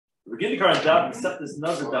We begin the current Daf, except this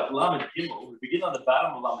Nazir Daf Lamed Gimel. We begin on the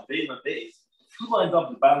bottom of Lamed Beis and Beis. 2 lines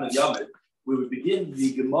up the bottom of Yomid. We would begin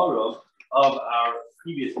the Gemara of our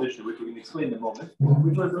previous Mishnah, which we're going to explain in a moment.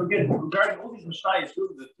 Which was, again, regarding all these Mishnayos,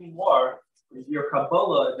 the theme war, your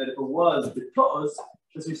Kabbalah, that if it was the To'os,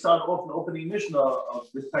 as we started off in the opening Mishnah of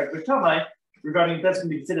this Parak B'Tamai, regarding if that's going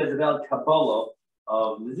to be considered as a valid Kabbalah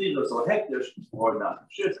of Nizir or Hektish or not.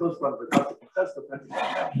 Sure, it goes from the concept of Chesed,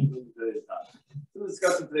 the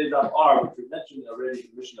discussion today's Daf are, which we mentioned already in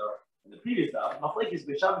the Mishnah in the previous Daf. Machlekes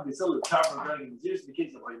Beishamim Beisil is powerful regarding Nazir in the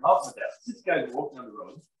case of Hayim Half Death. 6 guys are walking on the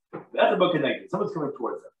road. They're at the book connected. Someone's coming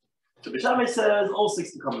towards them. So Beishamim says all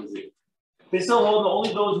 6 become Nazir. Beisil hold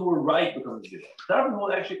only those who were right become Nazir. Darvin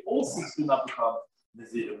hold actually all 6 do not become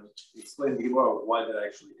Nazir. Explain the Gemara why that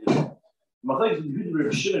actually is. Machlekes Rabbi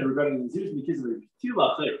Shloimy regarding Nazir in the case of Hayim.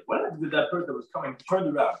 What did that person that was coming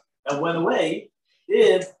turned around and went away?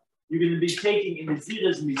 If you're going to be taking in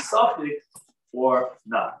Nazir's misafik or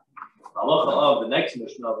not. Halacha of the next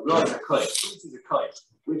Mishnah of the is a kite. This is a kite,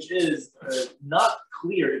 which is not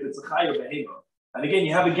clear if it's a chay or behema. And again,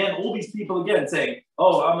 you have all these people again saying,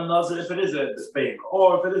 "Oh, I'm a nazir if it is a behema,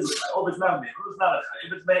 or if it is a chay, or if it's not a behema, or it's not a chay,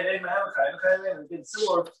 if it's behema, I'm a chay, again,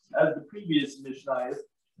 similar as the previous Mishnah is,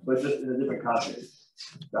 but just in a different context.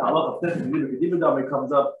 The halacha of Kedivadam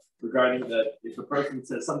comes up regarding that if a person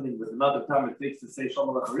says something with another time it takes to say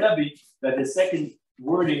Shalom Aleichem Rebbe, that his second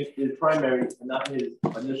wording is primary and not his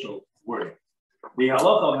initial wording. The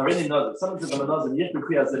halacha of Harini Nazir, someone says I'm a Nazir,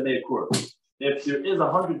 if there is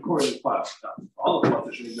 100 core in his file, all of them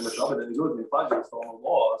are showing the Mashal, but then he goes and he finds it's all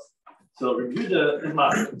laws. So Rebuda is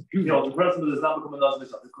not, the person who does not become a Nazir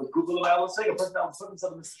because Google of say a person now put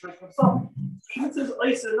himself in this situation himself. She says,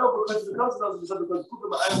 I say no, because it becomes a Nazir because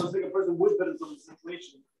Google of a person would put himself in this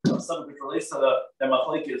situation. Some which relates to the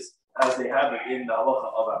machlekes as they have it in the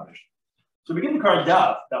halacha of our Mishnah. So we begin the current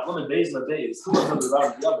Daf Yomi Beis and Beis.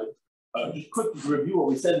 Just quick to review what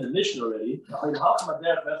we said in the Mishnah already. So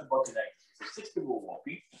 6 people were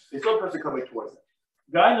walking. They saw a person coming towards them.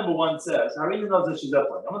 Guy number 1 says, "Harini Nazir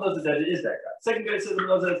Shizepon." I'm a Nazir that it is that guy. Second guy says, "I'm a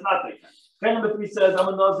Nazir that's not that guy." Guy number 3 says, "I'm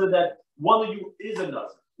a Nazir that one of you is a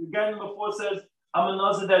Nazir." Guy number 4 says, "I'm a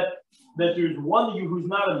Nazir that there's one of you who's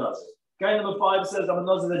not a Nazir." Guy number 5 says, "I'm a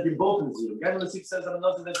Nazir that you're both Nazir." Guy number 6 says, "I'm a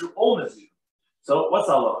Nazir that you're all Nazir." So what's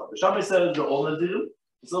Allah? The Shammai says you're all Nazir.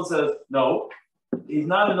 He still says no. He's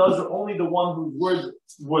not a Nazir, only the one whose word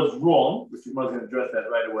was wrong, which we must address that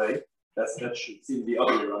right away. That should seem the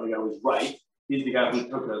other way around. The guy who's right. He's the guy who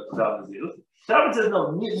took a Nazir. Shammai says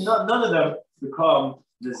no. None of them become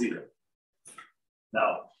Nazir.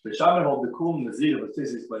 Now the Shammai hold the cool Nazir, but this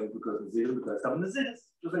is explaining because some Naziris,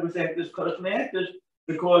 just like we're saying this Kodesh Mehektish.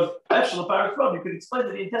 Because actually, you could explain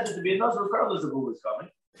that he intended to be a Nazir regardless of who was coming.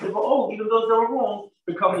 They were all, even those that were wrong,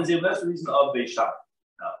 become Nazir. That's the reason of Beishamim.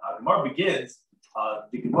 Now, the Gemara begins.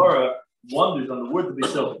 The Gemara wonders on the word of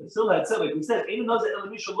Beisil. Beisil had said, like we said, "Ain't Nazir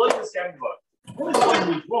Elamisha Loy Niskayim Dvar." Only the one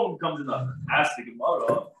who is wrong becomes a Nazir. Ask the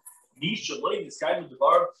Gemara, "Nisha Loy Niskayim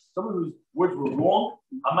Dvar." Someone whose words were wrong,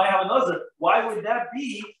 I might have a Nazir. Why would that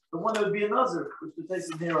be the one that would be a Nazir? Which the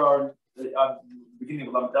places here are beginning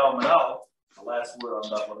of Lamdal Manal. The last word on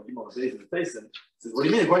that one, the days in the Tayson says, "What do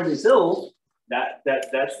you mean? According to Hill, that's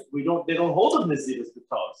they don't hold them Nazir as the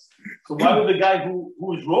Taz. So why would the guy who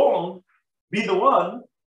is wrong be the one?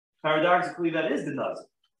 Paradoxically, that is the Nazir."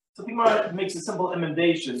 So the Gemara makes a simple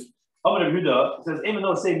emendation. Amar Huda says,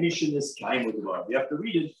 "Emano say Mishin is kaim with the bar." You have to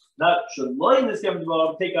read it. Not Shaloi is kaim with the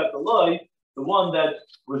bar. Take out the lie. The one that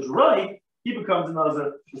was right, he becomes a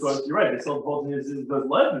Nazir because you're right. They still hold his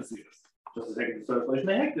life Nazir. Just as taking the circulation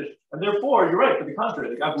of hektish. And therefore, you're right, to the contrary,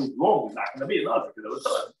 the guy who's wrong is not going to be a Nazir, because it was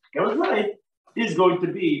done. The guy who's right is going to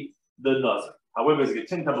be the Nazir. However, as a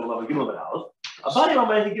tin type of love, Gimel and Aleph,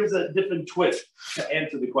 Abadi he gives a different twist to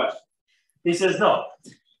answer the question. He says, no,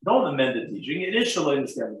 don't amend the teaching. It is Shalom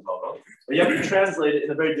understanding Baba, but you have to translate it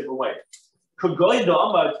in a very different way. Kogoyin do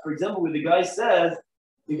Amad, for example, where the guy says,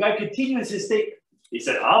 the guy continues his statement. He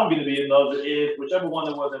said, I'm going to be a Nazir if whichever one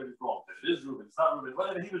it was that was wrong. If it is Reuben, it's not Reuben,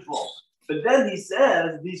 whatever, he was wrong. But then he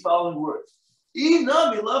says these following words. And even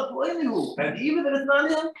if it's not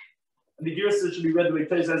him, and the Girsa should be read the way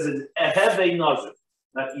it says is Eheve Nazir,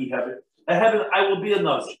 not Eheve. Eheve, I will be a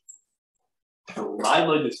Nazir. So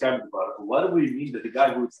what do we mean that the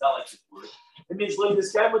guy who it's not like his word? It means like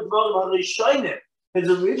this guy with his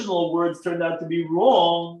original words turned out to be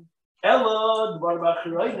wrong. Ella,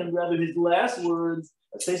 and rather his last words,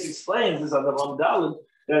 as Tais explains, is on the Ramdalin.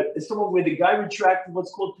 That is someone where the guy retracted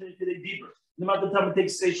what's called Tefillah Dibur. The amount of time it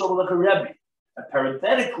takes to say Shalom Aleichem Rebbe. And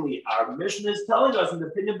parenthetically, our mission is telling us, in the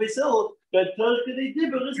opinion of Basil, that Tefillah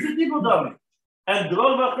Dibur is the Dibur Dami. And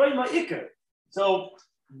Dvar V'Achrayim Ha'ikar. So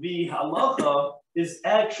the halacha is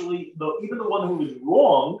actually even the one who is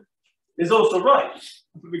wrong is also right,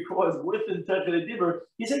 because within Terchel Dibur,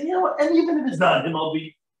 he said, you know what, and even if it's not him, I'll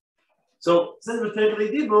be. So since with Terchel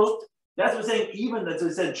Dibur, that's what we're saying. Even that's what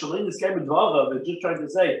we said. Shalin is came dvarav. They're just trying to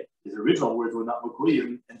say his original words were not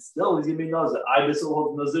makuyim, and still he's gonna be nazir. I still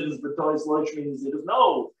hope nazir is b'tois loishmi nazir.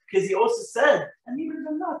 No, because he also said, and even if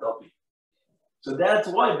I'm not, I'll be. So that's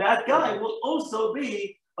why that guy will also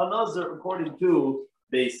be a nazir according to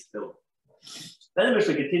base Hill. Then the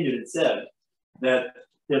Mishnah continued and said that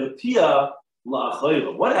the tia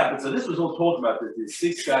la'achayla. What happened? So this was all talked about. That these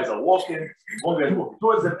 6 guys are walking, one guy's walking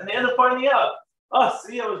towards them, and they end up finding out.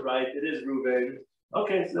 See, I was right. It is Reuven.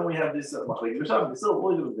 Okay, so then we have this. Now,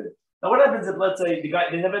 what happens if, let's say, the guy,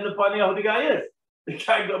 they never end up finding out who the guy is? The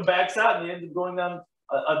guy backs out and they end up going down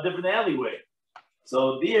a different alleyway.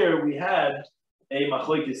 So there we had a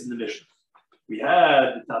machlokes in the Mishnah. We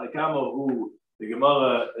had the Tanakama who the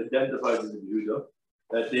Gemara identifies as a Yehuda,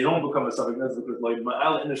 that they don't become a suffix because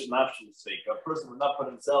a person would not put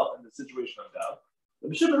himself in the situation of doubt.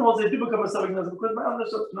 The Shimon holds they do become a suffix because a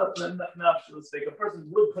person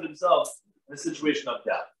would put himself in a situation of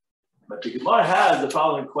doubt. But the Gemara has the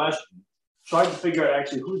following question, trying to figure out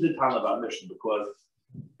actually who's the Tana of our mission, because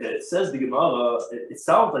it says the Gemara, it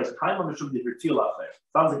sounds like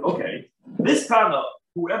sounds like, okay, this Tana,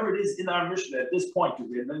 whoever it is in our Mishnah at this point,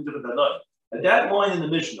 because we had many different Tanoim, at that line in the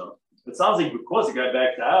Mishnah, it sounds like because the guy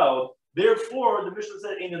backed out, therefore the Mishnah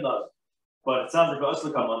said ain't a Nazir. But it sounds like us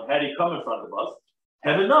to come on, had he come in front of us,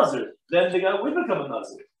 have a Nazir, then the guy would become a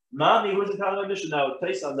Nazir. Nani, who's the Tana of the Mishnah now?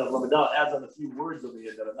 Taste on the Lamadal adds on a few words over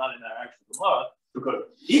here that are not in our actual Gemara, because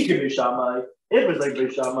he can be Shammai, if it's like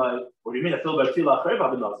Shammai, what do you mean? I feel about Tila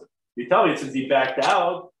Chayv Nazir. You tell me since he backed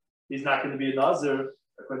out, he's not going to be a Nazir.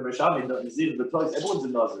 According to Shammai, Nazir, the choice, everyone's a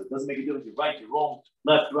Nazir. It doesn't make a difference. You're right, you're wrong,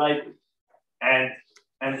 left, right. And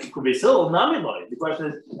it could be still Namiloi. The question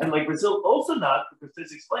is, and like Brazil also not, because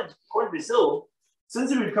this explains, according to Brazil,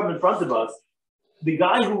 since he would come in front of us, the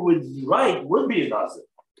guy who would be right would be a Nazir.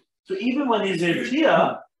 So even when he's in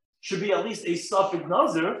Shia, should be at least a suffix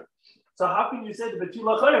Nazir. So how can you say the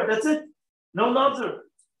Betula Chayav? That's it. No Nazir.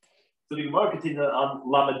 So the Gemara continued on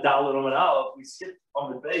Lamed Daled Roman Aleph. We skipped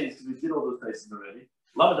on the base because we did all those places already.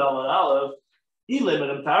 Lamed Daled Roman Aleph. Elim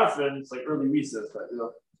and Tarfin. It's like early recess, but you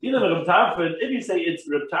know. Elim and Tarfin. If you say it's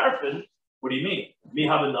Reb Tarfin, what do you mean? Me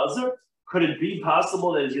have a Nazir? Could it be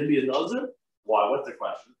possible that he's going to be a Nazir? Why? What's the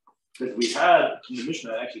question? Because we had in the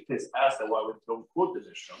Mishnah, actually, Case asked that why we don't quote the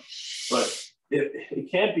Mishnah, but it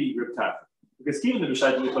can't be Reb Tarfin. Because even the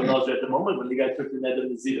Mishnah was a Nazir at the moment when the guy took the net of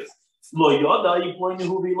Nazir. Lo Yoda, you pointed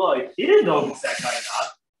who be like. He didn't know if it's that guy or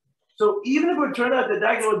not. So even if it would turn out that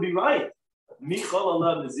that guy would be right, Michal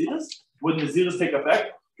Allah Naziris, would Naziris take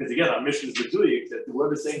effect? Because again, our mission is to do it, that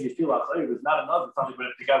whoever's saying you feel Achayr is not a Nazir, but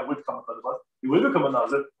if the guy would come in front of us, he would become a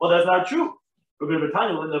Nazir. Well, that's not true. We're going to tell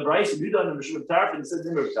you in the Bryce, you done the Mishum Tarfin, it says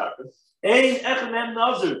in the Tarfin, Ein Echem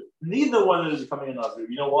Nazir. Neither one is becoming a Nazir.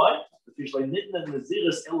 You know why? The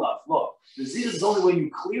Naziris Ilaf law. Naziris is the only way you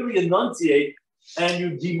clearly enunciate and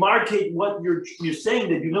you demarcate what you're saying,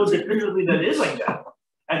 that you know definitively that it is like that.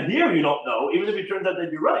 And here you don't know, even if it turns out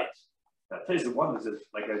that you're right. That plays the one that says,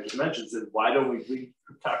 like I just mentioned, says, why don't we bring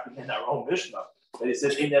Tarfin in our own Mishnah? And he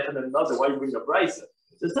said, Ein Echem Nazir. Why do you bring the Bryce? So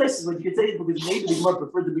it's nice, what you can say is because maybe the Gemara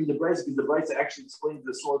preferred to bring the Bryce because the Bryce actually explains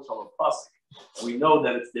the source from a pasuk. And we know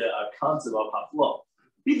that it's the concept of haflo.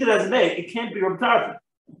 Peter as may, it can't be Reb Tarfin.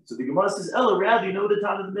 So the Gemara says, Ella, rather, you know the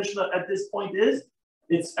time of the Mishnah at this point is?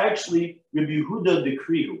 It's actually Rabbi Yehuda the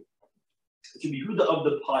Krihu. It's Rabbi Yehuda of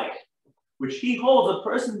the Pike, which he holds a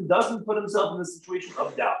person doesn't put himself in a situation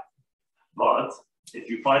of doubt. But if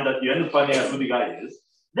you find out, you end up finding out who the guy is,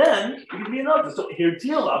 then you can be another. So here,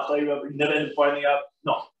 you never end up finding out.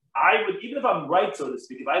 No, I would, even if I'm right, so to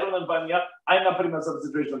speak, if I don't end up finding out, I'm not putting myself in a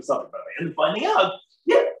situation of something. But if I end up finding out,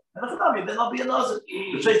 yeah, then I'll be another.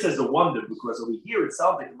 The Shay says the wonder, because over here it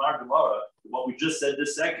sounds like the Mar Gemara, what we just said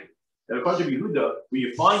this second. That according to Yehuda, when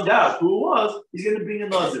you find out who it was, he's going to bring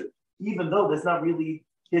another. Even though that's not really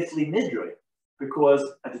Hifli Nidroi, because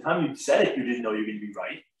at the time you said it, you didn't know you're going to be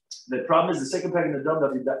right. The problem is the second pack in the Dam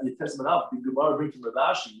of the Testament out, the Gemara brings from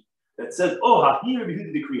Ravashi that says, oh, Hahir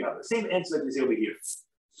Yehuda the Kriya. The same answer that we say over here.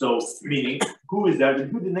 So, meaning, who is that?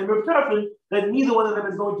 Who the name of Tarfin? That neither one of them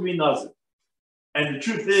is going to be Nazir. And the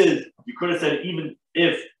truth is, you could have said it even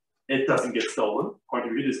if it doesn't get stolen. According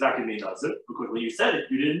to Yehuda, it's not going to be Nazir, because when you said it,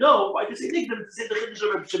 you didn't know. Why just say Nigdim to say the Chiddush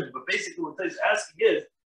of Reb Shimon? But basically, what he's asking is,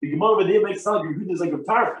 the Gemara over there makes it sound like Yehuda is like a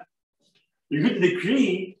Tarfin. Yehuda the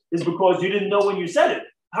Kriya is because you didn't know when you said it.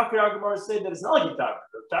 How could our Gemara say that it's not like a Tarfin?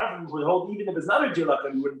 Tarfin would hold, even if it's not a Jilach,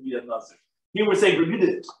 it wouldn't be a Nazir. Here we're saying,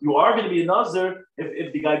 you are going to be a Nazir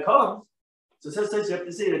if the guy comes. So it says you have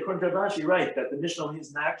to say that according to Rashi, right, that the Mishnah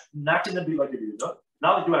is not going to be like a Yehuda,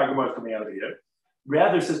 not like the Agamar coming out of here.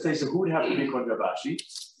 Rather, says Taisa, who would have to be according to Rashi?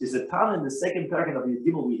 Is the Tana in the second paragraph of the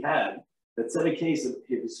Gimel we had that said a case of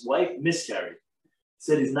his wife miscarried.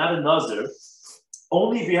 Said he's not a Nazir.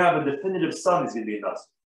 Only if you have a definitive son, he's going to be a Nazir.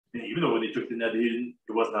 And even though when they took the net, it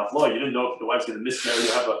wasn't half law. You didn't know if the wife's going to miscarry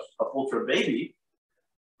or have a full-term baby.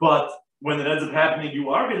 But when it ends up happening, you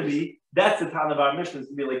are going to be. That's the Tana of our Mishnah. It's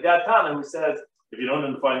going to be like that Tana who says, if you don't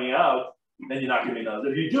end up finding out, then you're not going to be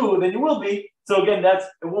Nazir. If you do, then you will be. So again, it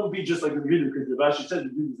won't be just like the Yehuda, because the Rashi said the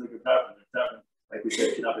Yehuda is like a paraphrase. Like we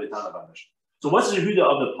said, cannot be the Tana of our Mishnah. So what's the Yehuda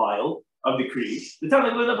of the pile, of the creed? The Tana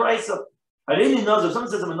of the Brayso. Someone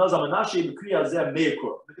says I'm a Nazir, I'm a Nashi, the Kriya is there, Meir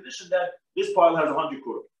Kur. The condition that this pile has 100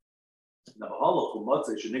 Kur.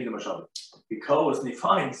 Because and he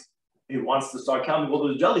finds, he wants to start counting all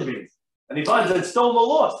those jelly beans. And he finds that it's still no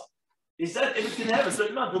loss. He said, if it can have a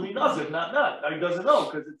certain amount, he'll be Nazir, not. Now he doesn't know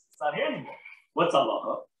because it's not here anymore. What's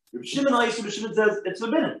Allah? If Shimon says it's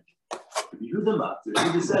forbidden. Yehuda Matzah,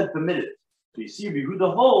 Yehuda said permitted. So you see,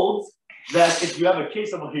 Yehuda holds that if you have a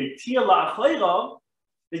case of a Hirtia La'achayrav,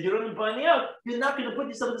 that you don't end up finding out, you're not going to put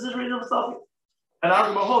yourself in this situation of yourself. And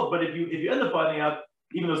I'm going to hold, but if you end up finding out,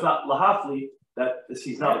 even though it's not lahafli, that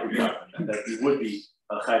he's not a good guy, and that he would be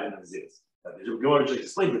a chayv in the zis. The Gemara just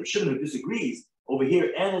explained that Shimon who disagrees over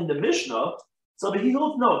here and in the Mishnah, so he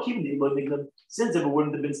holds no, keeping the since if it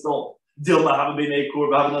wouldn't have been stolen. Maybe there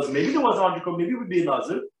was 100 maybe it would be a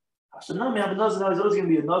Nazir. Hashanami have a Nazir now, he's always going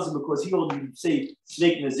to be a Nazir because he only say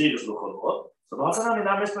snake Nazir is l'chol. So the Hashanami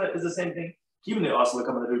that Mishnah is the same thing. Even the Asla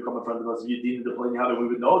come in front of us, you deem the plain how we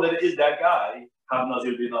would know that it is that guy. Have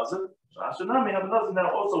Nazir be a Nazir. So Hashanami have a Nazir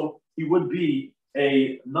now also he would be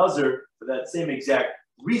a Nazir for that same exact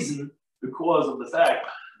reason because of the fact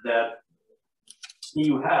that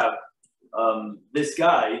you have this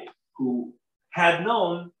guy who had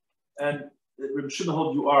known and Rabbi Shimon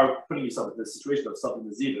hold you are putting yourself in this situation of something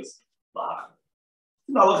Naziris.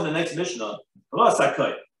 Now look at the next Mishnah.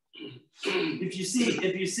 If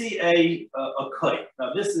you see a kite,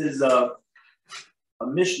 now this is a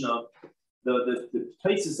Mishnah. The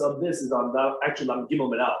places of this is on actually on Gimel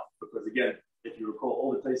Menal, because again, if you recall,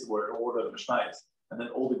 all the places were in order of Mishnayos, and then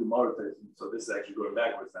all the Gemara places. So this is actually going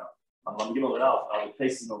backwards now. On Gimel Menal, the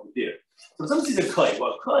places over there. So someone sees a kite.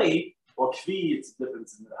 Well, kite or kvi, it's a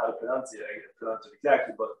difference in how to pronounce it. I can't pronounce it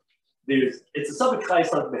exactly, but it's a suffix chai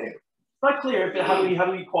start behavior. It's not clear if how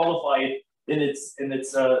do we qualify it in its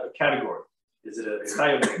category. Is it a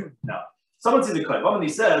chai or behavior? No. Someone sees a kite. One he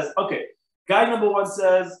says, okay. Guy number one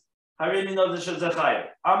says, Harini Nazir Shazachaya.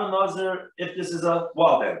 I'm a Nazir if this is a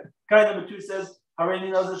wild animal. Guy number two says, Harini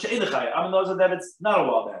Nazir She'inachaya. I'm a Nazir that it's not a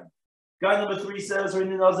wild animal. Guy number three says,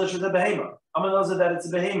 Harini Nazir Shazabahema. I'm a Nazir that it's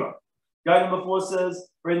a behema. Guy number four says,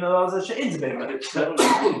 Harini Nazir She'in's behema. It's never going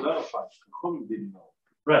to be clarified. Didn't know.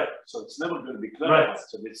 Right. So it's never going to be clarified. Right.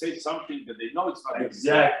 So they say something that they know it's not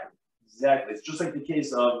exactly. It's just like the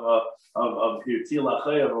case of Hirtil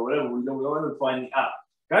Achayav or whatever. We don't end up finding out.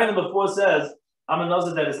 Guy number four says, I'm a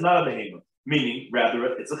Nazir that is not a behemoth, meaning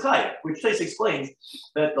rather it's a chaya, which Tais explains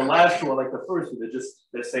that the last two are like the first two.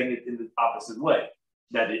 They're saying it in the opposite way,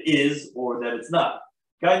 that it is or that it's not.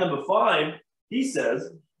 Guy number five, he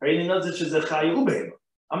says, I'm a Nazir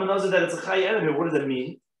that it's a chaya and what does that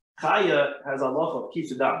mean? Chaya has a halacha of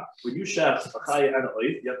kisudam. When you shaft a chaya and a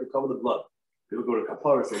oif, you have to cover the blood. People go to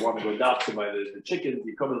kaparis, they want to go adopted by the chicken,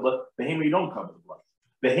 you cover the blood. Behema, you don't cover the blood.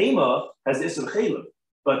 Behema has isur chelim.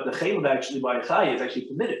 But the chayim actually by chaya is actually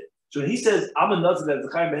permitted. So when he says I'm a nazir that the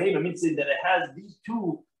chayim behema means that it has these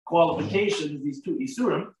two qualifications, these two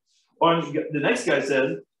isurim. Or the next guy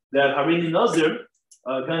says that harini nazir,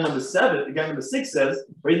 guy number 7, the guy number 6 says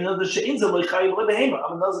harini nazir she'inza le'chayim le'behema.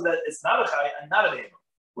 I'm a nazir that it's not a chayim and not a behema.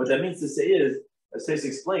 What that means to say is, as Tais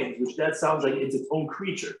explains, which that sounds like it's its own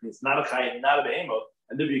creature. It's not a chayim, not a behema,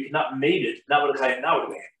 and therefore you cannot mate it not with a chayim, not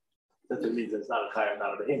with a behema. That's what it means. It's not a chayim,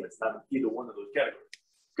 not a behema. It's not either one of those categories.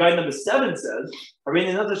 Guy number 7 says, I'm a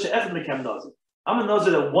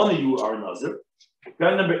Nazir that one of you are a Nazir.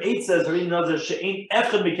 Guy number 8 says,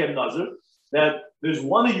 that there's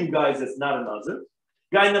one of you guys that's not a Nazir.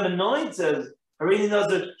 Guy number 9 says, I'm a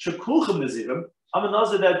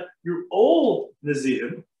Nazir that you're all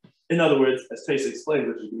Nazirim. In other words, as Tais explained,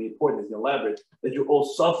 which is going to be important, is going to elaborate, that you're all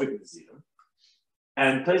Suffolk Nazirim.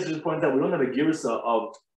 And Tais just pointed out, we don't have a girsa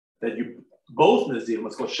of that you both Nazirim,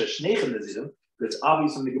 what's called Sheshnechem Nazirim. It's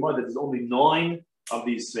obvious from the Gemara that there's only 9 of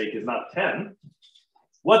these sveikis, not 10.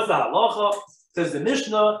 What's the halacha? Says the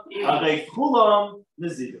Mishnah, Arei Kulam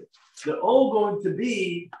Nazir. They're all going to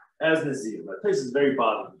be as Nazir. That place is very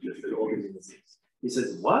bothered because they're all going to be Nazirs. He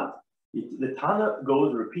says, what? The Tana goes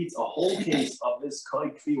and repeats a whole case of this Kai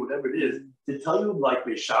Kfi, whatever it is, to tell you like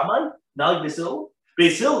Beis Shammai, not like Beis Hillel.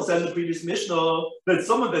 Beis Hillel said in the previous Mishnah that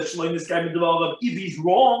someone that Shloime is kind of developed, if he's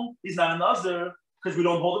wrong, he's not a Nazir, because we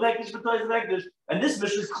don't hold the Hektish, but the Hektish. And this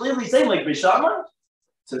Mishnah is clearly saying like Beis Shammai.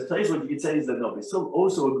 So to tell you what you can say is that no, Beis Hillel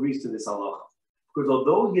also agrees to this halacha. Because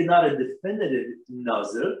although you're not a definitive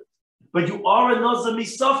Nazir, but you are a Nazir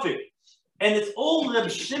misafik. And it's all Reb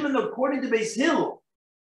Shimon according to Beis Hillel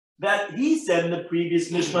that he said in the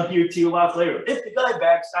previous Mishnah here, Tiyulat later. If the guy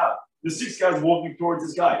backs out, the 6 guys walking towards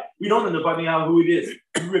this guy, we don't end up finding out who it is.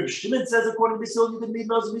 Reb Shimon says according to Beis Hillel, you can be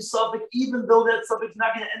Nazir misafik, even though that subject's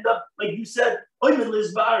not going to end up, like you said, you're not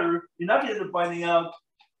going to end up finding out,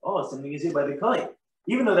 oh, something is here by the Kai.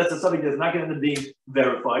 Even though that's a subject that's not going to end up being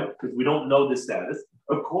verified, because we don't know the status,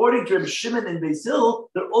 according to Reb Shimon and Beis Hillel,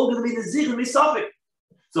 they're all going to be Nazir and misafik.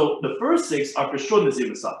 So the first 6 are for sure Nazir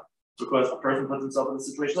misafik, because a person puts himself in the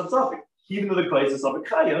situation of Safik. Even though the Klai is a Safik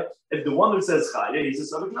Chaya, if the one who says Chaya, he's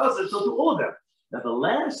a Safik Nazir, so to all of them. Now the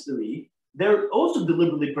last 3, they're also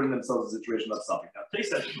deliberately putting themselves in a situation of Safik. Now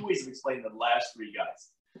Place has 2 ways of explaining the last 3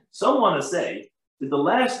 guys. Some want to say that the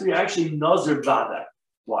last 3 are actually Nazir Badak.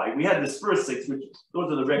 Why? We had this first 6, which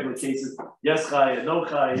those are the regular cases. Yes Chaya, no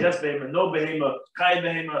Chaya, yes Behema, no Behema, Chaya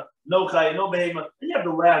Behema, no Chaya, no Behema. And you have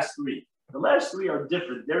the last 3. The last 3 are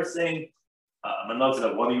different. They're saying, I'm a Nazir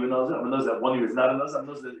that one of you is Nazir. I'm a Nazir that one of you is not a Nazir. I'm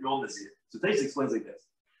a Nazir that you're all Nazir. So Taish explains like this.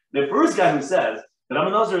 The first guy who says that I'm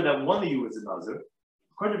a Nazir that one of you is a Nazir,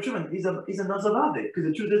 according to Shimon, he's a Nazir Vade. Because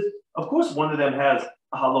the truth is, of course, one of them has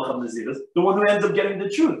a Halach of Naziris, the one who ends up getting the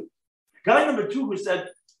truth. Guy number 2 who said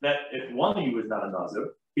that if one of you is not a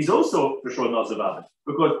Nazir, he's also for sure Nazir Vade.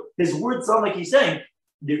 Because his words sound like he's saying,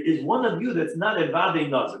 there is one of you that's not a Vade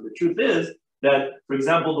Nazir. The truth is that, for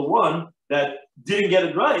example, the one that didn't get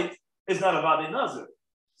it right is not a Vade Nazir.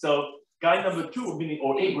 So guy number 2, meaning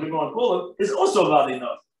or 8, whatever you want to call him, is also a Vade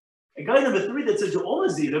Nazir. And guy number 3 that says you're all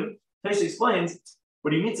Nazirim, Taish explains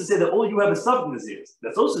what he means to say that all you have is sub Nazirs.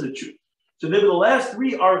 That's also the truth. So therefore the last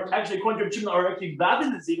 3 are actually, according to Shimon, are actually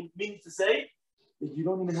Vade Nazirim, meaning to say that you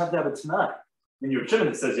don't even have to have a Tanai. When you're Shimon,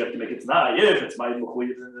 it says you have to make it Tanai. If it's my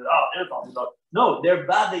no, they're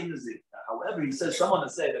Vade Nazir. However, he says someone to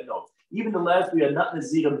say that no, even the last 3 are not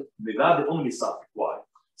Nazirim, Vade only Safik. Why?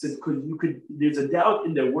 Says there's a doubt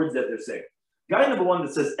in their words that they're saying. Guy number 1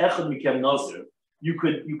 that says Echad Mikem Nazir,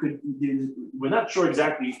 we're not sure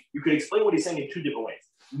exactly. You could explain what he's saying in 2 different ways.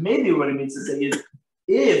 Maybe what he means to say is,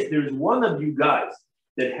 if there's one of you guys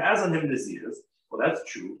that has on him Nazirs, well, that's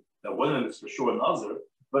true. That one of them is for sure a Nazir,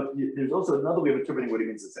 but there's also another way of interpreting what he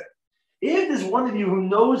means to say. If there's one of you who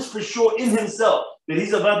knows for sure in himself that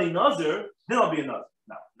he's a Vadi Nazir, then I'll be a Nazir.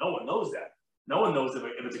 Now, no one knows that. No one knows if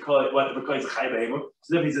it's a Kali is a Chai Behemoth,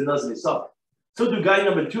 so if he's a Nazir himself. So do guy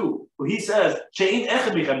number 2, who he says, She'in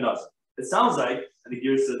Echad Michem Nazir. It sounds like, and the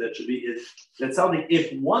Girsa that should be, that sounds like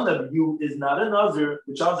if one of you is not a Nazir,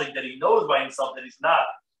 which sounds like that he knows by himself that he's not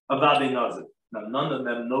a Vadi Nazir. Now, none of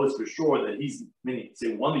them knows for sure that he's, meaning,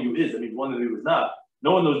 say one of you is, I mean, one of you is not.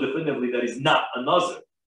 No one knows definitively that he's not a Nazir.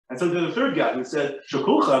 And so there's the third guy who said,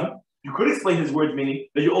 Shakulchan, you could explain his words, meaning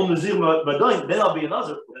that you're all Nazir, then I'll be a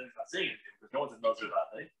Nazir. Well, then he's not saying anything, because no one's a Nazir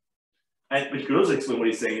that day. But you could also explain what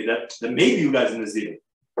he's saying, that maybe you guys are Nazir.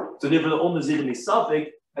 So therefore, the all Nazir is Safik,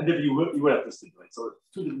 and therefore you would have to stipulate. So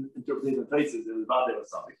 2 different interpretations places, it was Vade or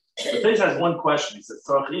Safik. The page has one question. He says,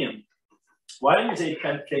 Sarachim, why don't you say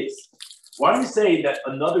 10th case? Why don't you say that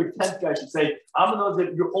another 10th guy should say, I'm a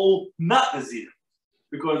Nazir, you're all not Nazir?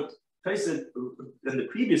 Because Tay said in the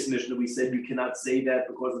previous mission we said you cannot say that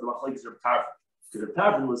because of the machlekes of Tarfon. Because the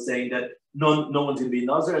Tarfon was saying that no one's going to be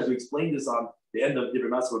Nazir, as we explained this on the end of the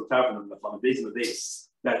Maskor of Tarfon on the base of the base.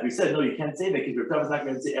 That we said no, you can't say that because your Tarfon is not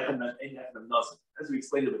going to say Echad Nazir, as we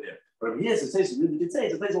explained over there. But if he has to say, so really could say,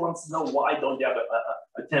 so Tay wants to know why don't you have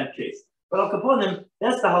a 10th case. But Al Kaponim,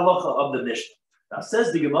 that's the halacha of the Mishnah. Now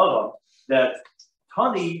says the Gemara that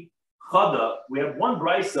Tani Chada, we have one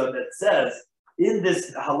brisa that says in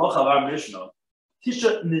this halacha of our Mishnah,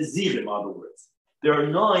 Tisha Nazirim, in other words. There are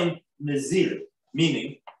 9 Nazirim,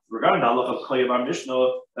 meaning, regarding the halacha of Klai of our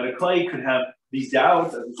Mishnah, that a Klai could have these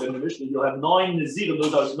doubts, as we said in the Mishnah, you'll have 9 Nazirim,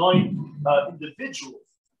 those are 9 individuals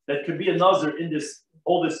that could be a Nazir in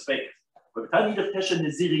all this space. But Tisha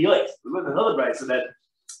Naziriyos, we look at another brisa, so that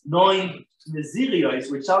 9 Naziriyos,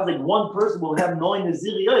 which sounds like one person will have 9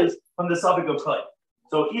 Naziriyos from the subject of Klai.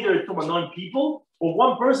 So either it's 9 people, or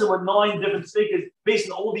one person with 9 different speakers based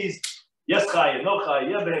on all these, yes, chaya, no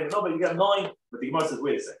chaya, yeah, but no, but you got 9. But the Gemara says,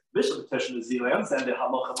 wait a second. Bishop Tesha Nazir, I understand the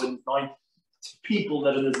halacha with 9 people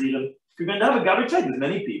that are Nazirim. If you're going to have a garbage check, there's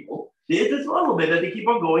many people. There's this little bit that they keep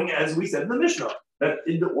on going, as we said in the Mishnah. That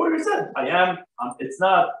in the order it said, I am, it's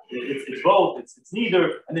not, it's both, it's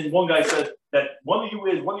neither. And then one guy said that one of you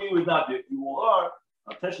is not, you all are.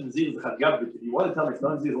 If you want to tell me it's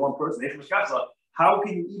not Nazir is one person, how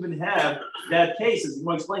can you even have that case? As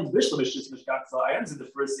one explains, Bishlam is Mishkatza. I answered the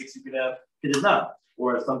first 6 you could have Kididnan,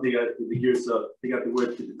 or something the gears take out the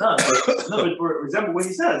word Kididnan. But no, for example, when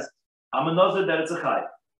he says, I'm a Nazir that it's a Chai,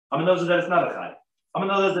 I'm a Nazir that it's not a Chai, I'm a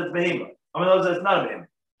Nazir that it's Behema, I'm a Nazir that it's not a Behema,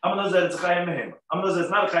 I'm a Nazir that it's a Chai and Behema, I'm a Nazir that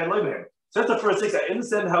it's not a Chai and Loy Behema. So that's the first 6. I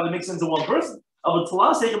understand how they make sense of one person. But the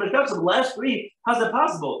last 3, how's that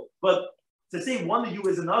possible? But to say one of you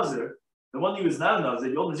is a Nazir, the one of you is not a Nazir,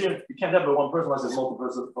 you can't have but one person unless there's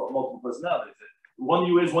multiple personalities. One of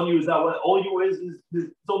you is not. All you is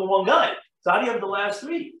only one guy. So how do you have the last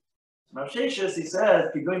 3? Rav Sheshes, he says,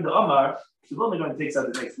 if you're going to Amar, he's only going to take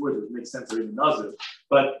out the next word, which makes sense for even Nazir.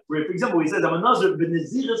 But for example, he says, I'm a Nazir, the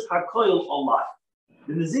Naziris hakoil Allah.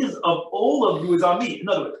 The Nazirs of all of you is on me. In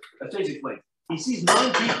other words, Rav Sheshes explains. He sees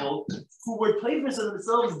 9 people who were claimers of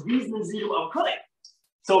themselves, these Nazirim of Kohen.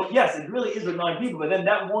 So yes, it really is with 9 people, but then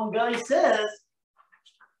that one guy says,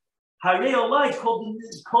 Harei Olai called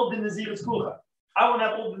the Nazir's Kucha. I want to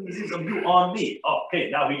have all the Nazirs of you on me. Oh,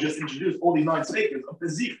 okay, now he just introduced all these 9 fakers of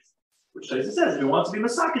Nazirs. Which says, if he wants to be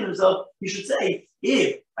masakin himself, he should say,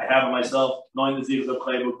 if I have on myself 9 Nazirs of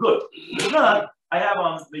Chayim, good. If not, I have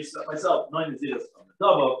on myself 9 Nazirs of the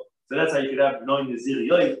double. So that's how you could have 9 Nazir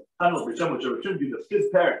Yoy, Hanel B'Shem, which should be the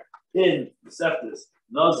 5th parak in Masechtas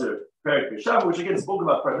Nazir. Which again spoke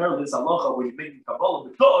about primarily this halacha where you make Kabbalah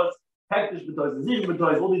because hektish b'tois, nazir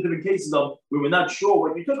b'tois, all these different cases of where we're not sure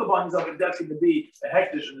when you took upon yourself if that's going to be a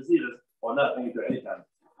hektish or nazir or not. Thank you for any time.